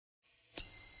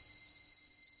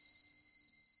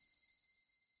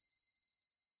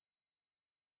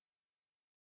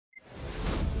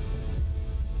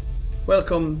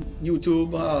Welcome,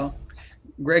 YouTube.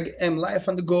 Greg M. Life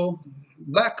on the Go.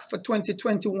 Back for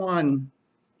 2021.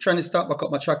 Trying to start back up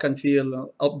my track and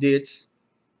field updates.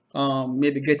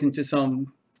 Maybe get into some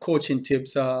coaching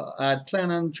tips. I had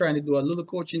planned on trying to do a little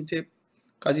coaching tip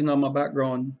because, my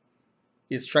background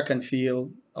is track and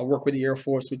field. I work with the Air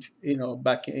Force, which,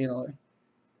 back, a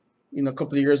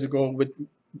couple of years ago with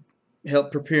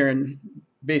help preparing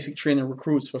basic training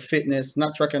recruits for fitness,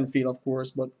 not track and field, of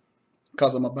course, but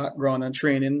because of my background and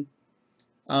training.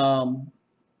 Um,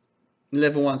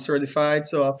 Level 1 certified.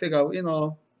 So I figure,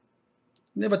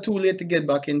 never too late to get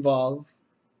back involved.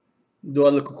 Do a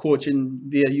little coaching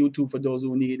via YouTube for those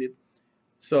who need it.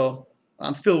 So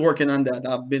I'm still working on that.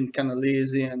 I've been kind of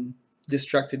lazy and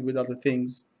distracted with other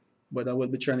things, but I will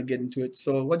be trying to get into it.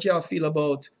 So what y'all feel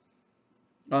about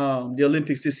the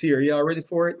Olympics this year? Y'all ready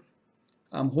for it?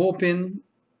 I'm hoping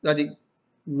that it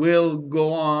will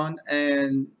go on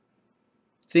and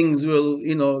things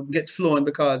will, get flowing,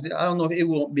 because I don't know if it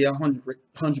won't be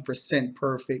 100%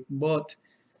 perfect, but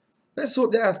let's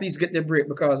hope the athletes get their break,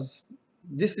 because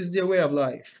this is their way of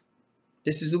life.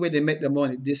 This is the way they make their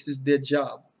money. This is their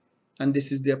job, and this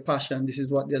is their passion. This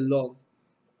is what they love.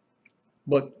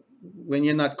 But when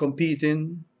you're not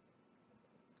competing,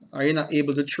 or you're not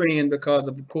able to train because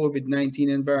of the COVID-19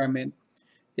 environment,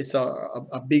 it's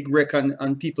a big wreck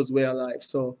on people's way of life.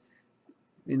 So,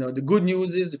 the good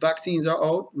news is the vaccines are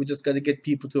out. We just got to get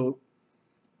people to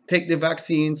take the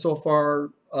vaccine. So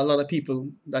far, a lot of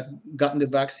people that gotten the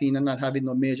vaccine are not having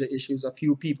no major issues. A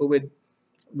few people with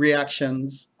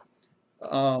reactions,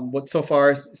 but so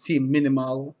far seem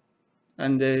minimal,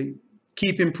 and they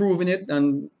keep improving it,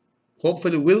 and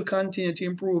hopefully will continue to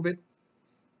improve it,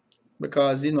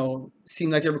 because seem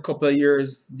like every couple of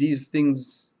years these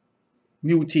things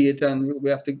mutate, and we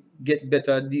have to get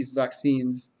better at these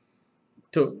vaccines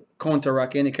to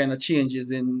counteract any kind of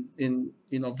changes in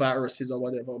viruses or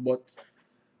whatever, but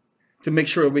to make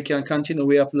sure we can continue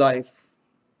way of life.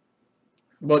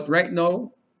 But right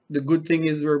now, the good thing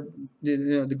is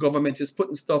the government is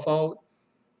putting stuff out.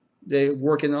 They're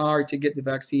working hard to get the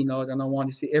vaccine out, and I want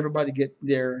to see everybody get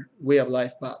their way of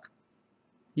life back,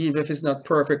 even if it's not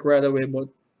perfect right away. But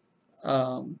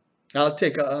I'll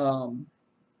take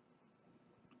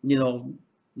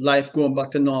life going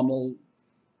back to normal,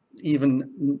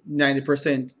 even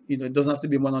 90%. It doesn't have to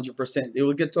be 100%. It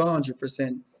will get to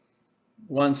 100%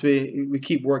 once we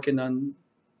keep working on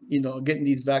getting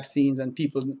these vaccines, and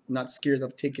people not scared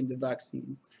of taking the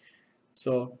vaccines.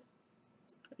 So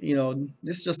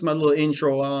this is just my little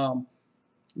intro.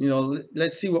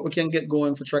 Let's see what we can get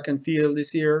going for track and field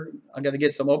this year. I got to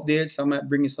get some updates. I might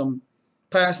bring you some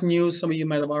past news. Some of you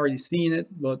might have already seen it,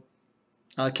 but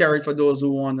I'll carry it for those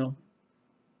who want to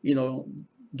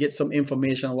get some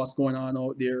information on what's going on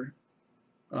out there.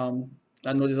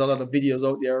 I know there's a lot of videos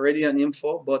out there already and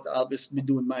info, but I'll just be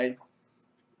doing my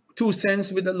 2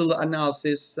 cents with a little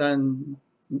analysis, and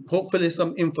hopefully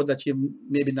some info that you've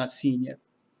maybe not seen yet.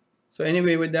 So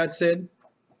anyway, with that said,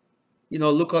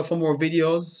 look out for more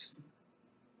videos.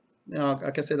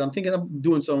 Like I said, I'm thinking of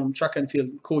doing some track and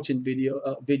field coaching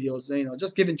videos,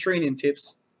 just giving training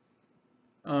tips.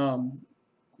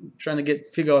 Trying to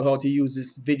figure out how to use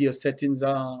this video settings,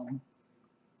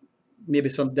 maybe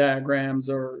some diagrams,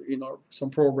 or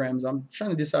some programs. I'm trying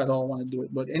to decide how I want to do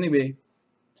it, but anyway,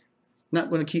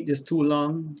 not going to keep this too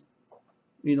long.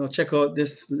 Check out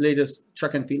this latest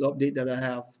track and field update that I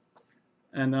have,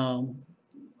 and I'll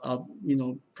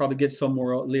probably get some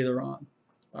more out later on.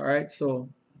 All right, so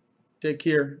take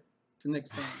care till next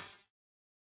time.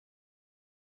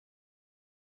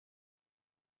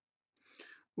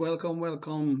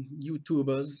 Welcome,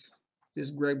 YouTubers. This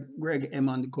is Greg M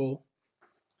on the Go.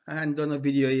 I hadn't done a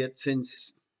video yet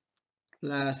since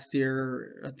last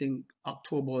year. I think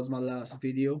October was my last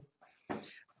video.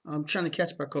 I'm trying to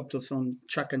catch back up to some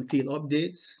track and field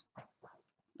updates,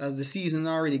 as the season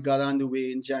already got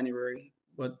underway in January,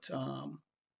 but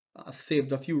I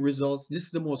saved a few results. This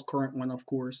is the most current one, of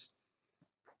course,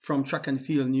 from Track and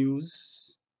Field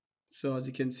News. So as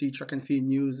you can see, Track and Field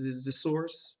News is the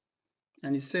source,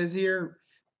 and it says here,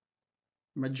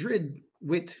 Madrid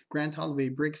with Grant Holloway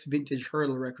breaks vintage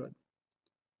hurdle record,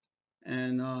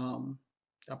 and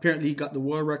apparently he got the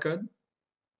world record.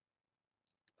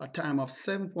 A time of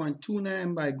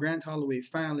 7.29 by Grant Holloway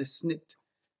finally snipped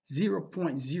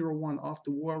 0.01 off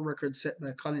the world record set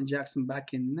by Colin Jackson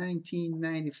back in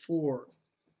 1994.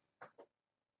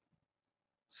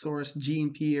 Source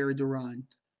Jean-Pierre Duran.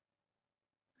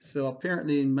 So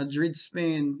apparently in Madrid,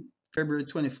 Spain, February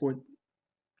 24th,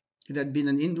 it had been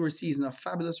an indoor season of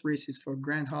fabulous races for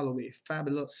Grant Holloway.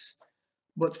 Fabulous,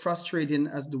 but frustrating,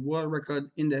 as the world record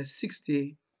in the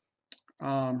 60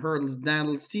 hurdles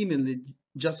dandled seemingly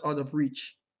just out of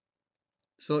reach.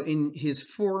 So in his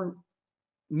 4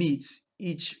 meets,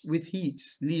 each with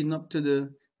heats leading up to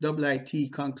the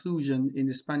IIT conclusion in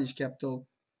the Spanish capital,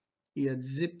 he had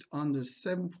zipped under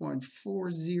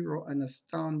 7.40, an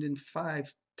astounding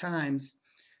 5 times,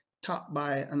 topped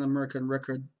by an American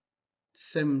record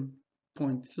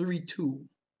 7.32.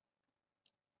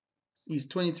 He's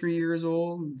 23 years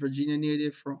old, Virginia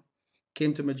native,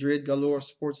 came to Madrid Galore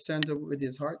Sports Center with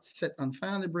his heart set on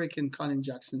finally breaking Colin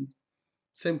Jackson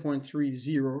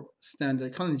 7.30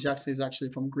 standard. Colin Jackson is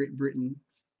actually from Great Britain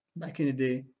back in the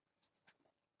day.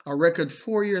 A record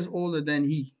 4 years older than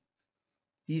he.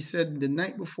 He said the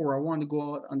night before, I want to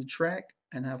go out on the track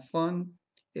and have fun.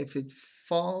 If it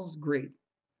falls, great.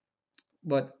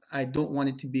 But I don't want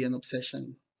it to be an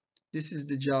obsession. This is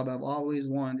the job I've always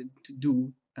wanted to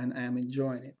do, and I am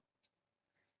enjoying it.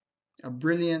 A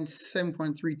brilliant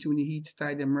 7.32 in the heats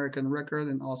tied the American record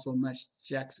and also matched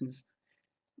Jackson's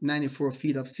 94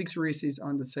 feet of 6 races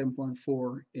under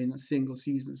 7.4 in a single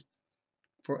season.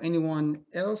 For anyone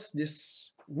else,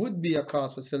 this would be a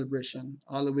cause for celebration.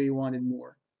 Holloway wanted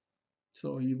more.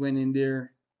 So he went in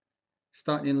there,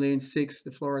 starting in lane 6,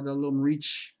 the Florida alum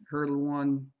reached hurdle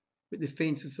 1 with the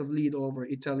faintest of lead over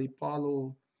Italy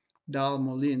Paolo Dal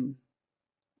Molin.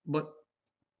 But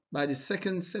by the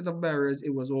second set of barriers,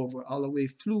 it was over. Holloway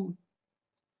flew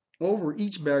over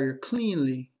each barrier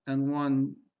cleanly and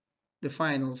won the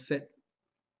final set.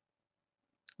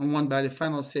 And won by the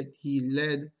final set, he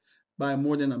led by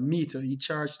more than a meter. He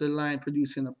charged the line,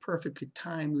 producing a perfectly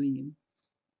timed lean.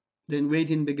 Then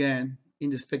waiting began in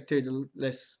the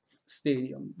spectator-less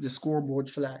stadium. The scoreboard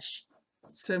flashed.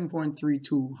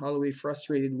 7.32. Holloway,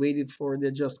 frustrated, waited for the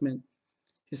adjustment.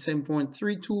 His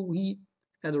 7.32 heat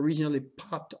had originally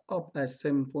popped up at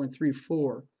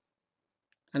 7.34.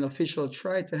 An official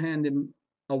tried to hand him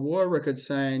a world record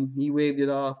sign. He waved it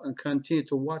off and continued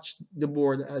to watch the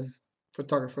board as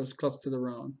photographers clustered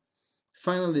around.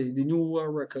 Finally, the new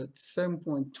world record,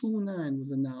 7.29,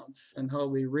 was announced, and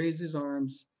Holloway raised his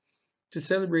arms to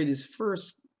celebrate his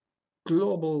first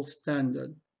global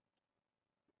standard.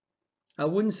 I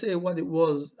wouldn't say what it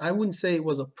was. I wouldn't say it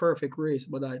was a perfect race,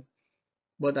 but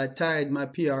I tied my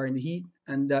PR in the heat,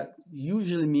 and that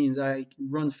usually means I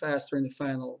run faster in the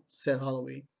final, said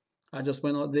Holloway. I just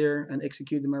went out there and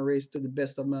executed my race to the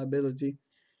best of my ability.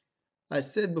 I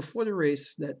said before the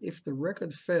race that if the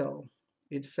record fell,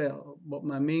 it fell, but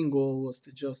my main goal was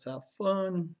to just have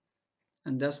fun,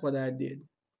 and that's what I did.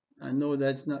 I know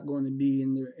that's not going to be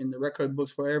in the record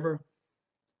books forever,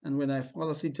 and when I fall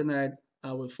asleep tonight,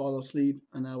 I will fall asleep,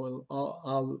 and I will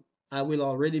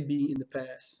already be in the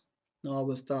past. Now I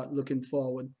will start looking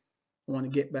forward. I want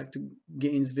to get back to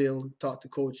Gainesville, talk to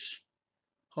Coach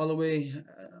Holloway,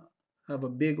 have a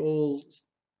big old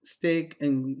steak,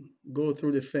 and go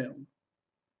through the film.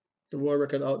 The world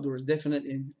record outdoors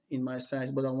definitely in my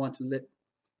size, but I want to let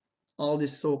all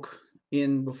this soak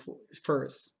in before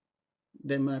first.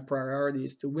 Then my priority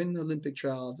is to win the Olympic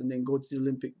trials and then go to the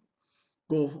Olympic,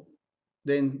 go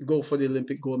for the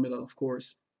Olympic gold medal, of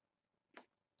course.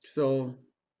 So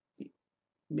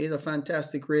made a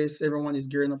fantastic race. Everyone is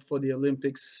gearing up for the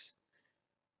Olympics,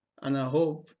 and I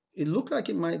hope it looked like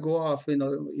it might go off. Maybe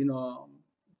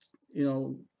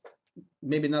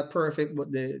not perfect,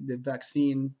 but the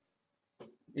vaccine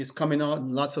is coming out.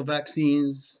 Lots of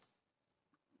vaccines,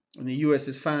 and the U.S.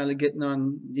 is finally getting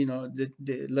on.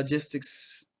 The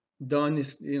logistics done.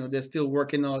 Is they're still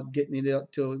working out getting it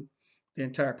out to the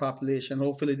entire population.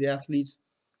 Hopefully, the athletes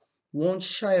won't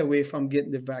shy away from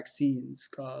getting the vaccines,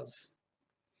 because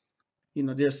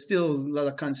there's still a lot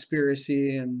of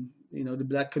conspiracy, and the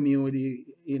black community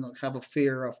have a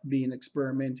fear of being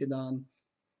experimented on,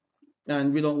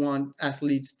 and we don't want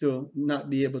athletes to not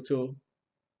be able to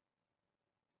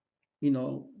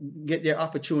get their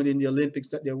opportunity in the Olympics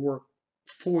that they work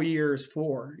 4 years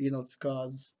for.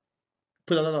 Because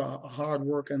put a lot of hard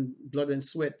work and blood and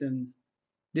sweat and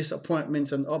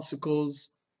disappointments and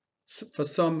obstacles. For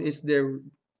some, it's their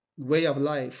way of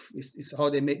life. It's how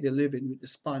they make their living with the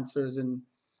sponsors and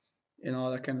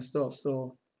all that kind of stuff.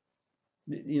 So,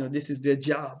 this is their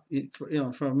job.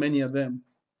 For many of them,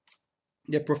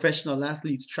 they're professional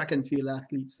athletes, track and field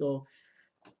athletes. So,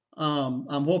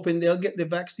 I'm hoping they'll get the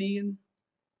vaccine.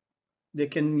 They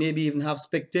can maybe even have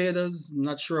spectators. I'm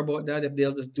not sure about that, if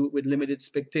they'll just do it with limited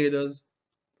spectators.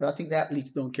 But I think the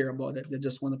athletes don't care about that. They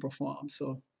just want to perform.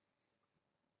 So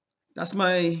that's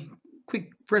my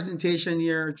quick presentation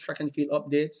here, track and field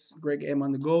updates. Greg M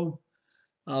on the go.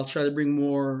 I'll try to bring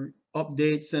more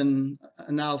updates and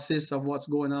analysis of what's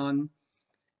going on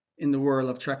in the world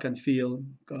of track and field,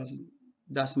 because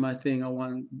That's my thing. I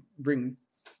want to bring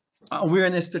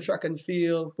awareness to track and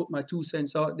field, put my 2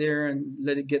 cents out there, and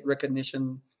let it get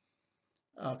recognition.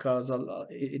 Because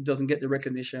it doesn't get the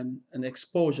recognition and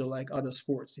exposure like other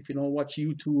sports. If you don't watch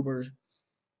YouTube or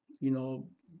you know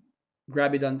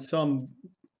grab it on some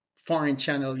foreign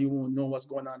channel, you won't know what's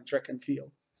going on in track and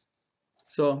field.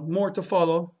 So more to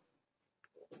follow,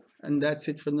 and that's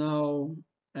it for now.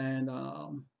 And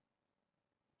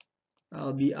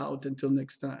I'll be out until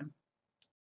next time.